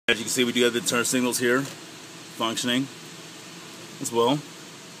As you can see, we do have the turn signals here functioning as well.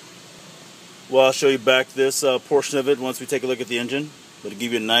 Well, I'll show you back this portion of it once we take a look at the engine, but to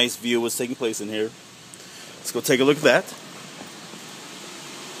give you a nice view of what's taking place in here. Let's go take a look at that.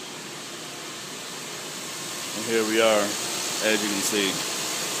 And here we are, as you can see.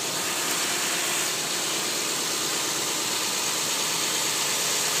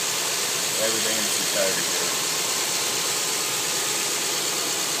 Everything in its entirety here.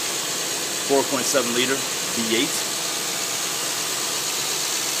 4.7 liter V8.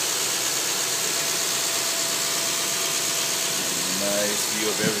 Nice view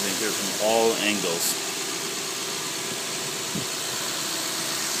of everything here from all angles.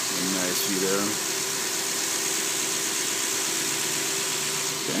 Nice view there.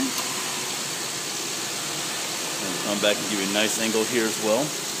 Okay. And come back and give you a nice angle here as well.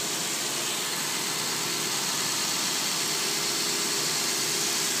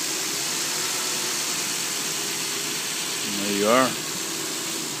 And there you are.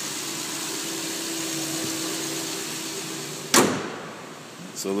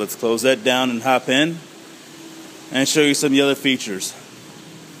 So let's close that down and hop in and show you some of the other features.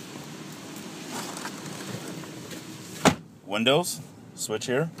 Windows, switch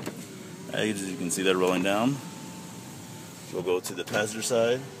here. As you can see that rolling down. We'll go to the passenger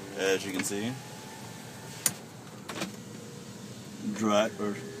side, as you can see.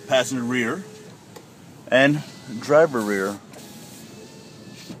 Passenger rear and driver rear.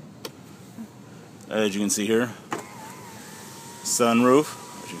 As you can see here. Sunroof.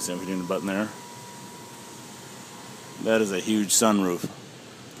 You can see I'm hitting the button there. That is a huge sunroof.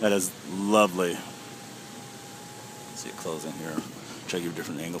 That is lovely. See it closing here. Try to give a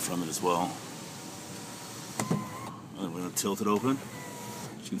different angle from it as well. We're going to tilt it open.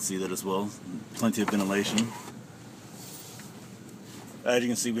 You can see that as well. Plenty of ventilation. As you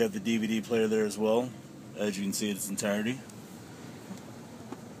can see, we have the DVD player there as well. As you can see in its entirety.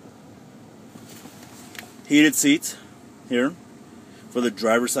 Heated seats here. For the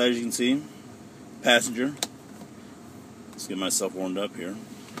driver's side, as you can see, passenger. Let's get myself warmed up here.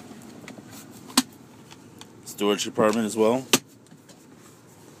 Storage compartment as well.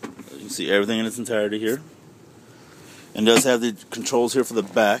 You can see everything in its entirety here. And does have the controls here for the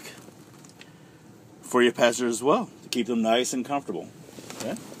back for your passengers as well, to keep them nice and comfortable.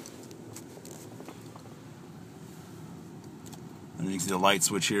 Okay. And you can see the light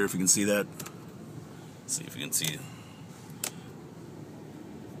switch here, if you can see that. Let's see if you can see it.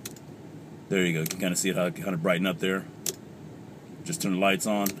 There you go. You can kind of see it, how it kind of brighten up there. Just turn the lights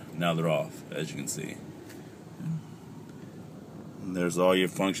on. Now they're off, as you can see. And there's all your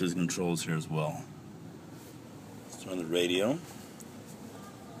functions and controls here as well. Let's turn the radio.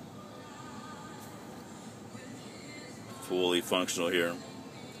 Fully functional here.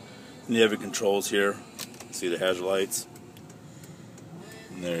 And you have your controls here. See the hazard lights.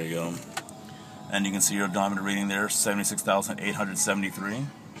 And there you go. And you can see your odometer reading there, 76,873.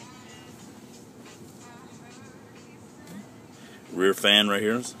 Rear fan right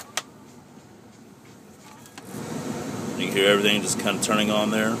here. You can hear everything just kind of turning on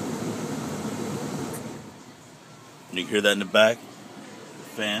there. And you can hear that in the back.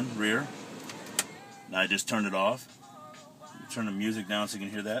 Fan, rear. Now I just turned it off. Turn the music down so you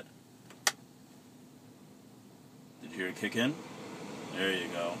can hear that. Did you hear it kick in? There you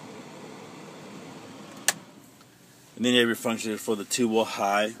go. And then you have your function for the 2-wheel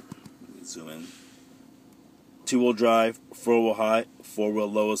high. Zoom in. 2-wheel drive, 4-wheel high, 4-wheel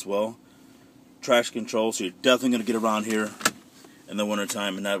low as well. Traction control, so you're definitely going to get around here in the winter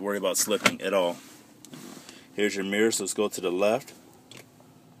time and not worry about slipping at all. Here's your mirror, so let's go to the left. You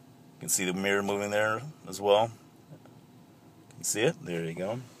can see the mirror moving there as well. You can see it? There you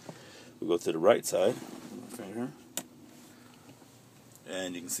go. We'll go to the right side, right here.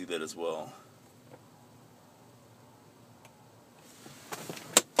 And you can see that as well.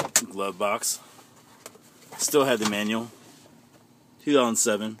 Glove box. Still have the manual,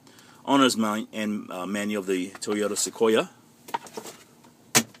 2007, owner's manual of the Toyota Sequoia.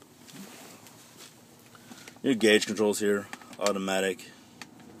 Your gauge controls here, automatic.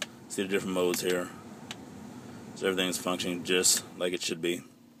 See the different modes here. So everything's functioning just like it should be.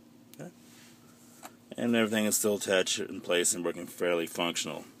 Okay. And everything is still attached in place and working fairly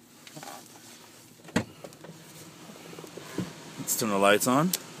functional. Let's turn the lights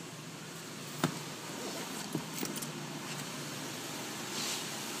on.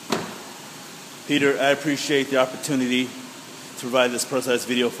 Peter, I appreciate the opportunity to provide this personalized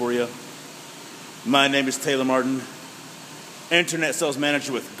video for you. My name is Taylor Martin, Internet Sales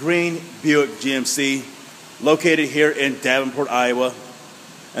Manager with Green Buick GMC, located here in Davenport, Iowa.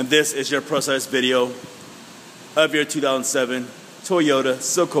 And this is your pro-size video of your 2007 Toyota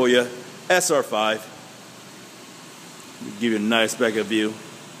Sequoia SR5. Give you a nice backup view.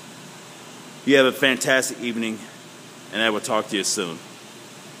 You have a fantastic evening, and I will talk to you soon.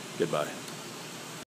 Goodbye.